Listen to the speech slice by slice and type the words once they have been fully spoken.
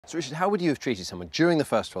So, Richard, how would you have treated someone during the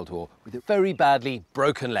First World War with a very badly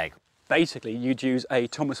broken leg? Basically, you'd use a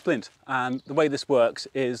Thomas splint, and the way this works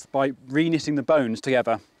is by re-knitting the bones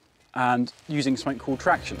together and using something called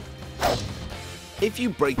traction. If you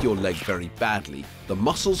break your leg very badly, the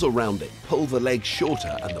muscles around it pull the leg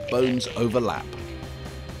shorter and the bones overlap.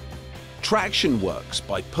 Traction works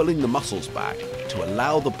by pulling the muscles back to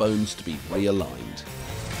allow the bones to be realigned.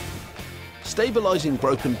 Stabilising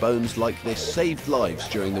broken bones like this saved lives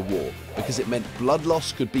during the war because it meant blood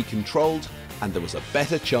loss could be controlled and there was a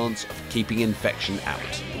better chance of keeping infection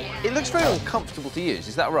out. It looks very uncomfortable to use,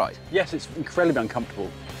 is that right? Yes, it's incredibly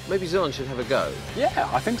uncomfortable. Maybe Xand should have a go. Yeah,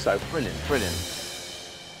 I think so. Brilliant, brilliant.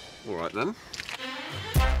 All right then.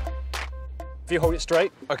 If you hold it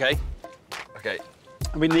straight. OK. OK.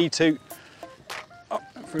 And we need to up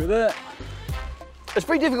through there. It's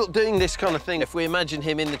pretty difficult doing this kind of thing if we imagine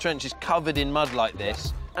him in the trenches covered in mud like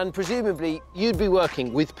this. And presumably you'd be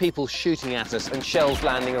working with people shooting at us and shells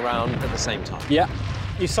landing around at the same time. Yeah.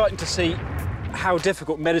 You're starting to see how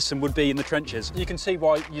difficult medicine would be in the trenches. You can see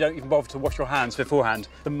why you don't even bother to wash your hands beforehand.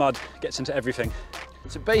 The mud gets into everything.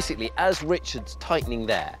 So basically, as Richard's tightening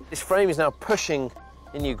there, this frame is now pushing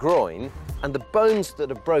in your groin, and the bones that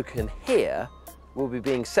are broken here will be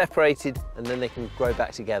being separated, and then they can grow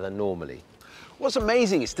back together normally. What's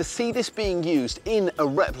amazing is to see this being used in a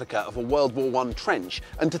replica of a World War I trench,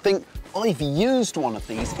 and to think, I've used one of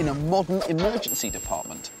these in a modern emergency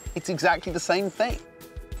department. It's exactly the same thing.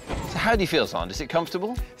 So how do you feel, Xand? Is it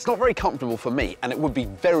comfortable? It's not very comfortable for me, and it would be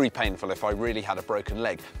very painful if I really had a broken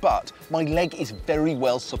leg, but my leg is very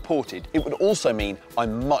well supported. It would also mean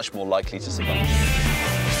I'm much more likely to survive.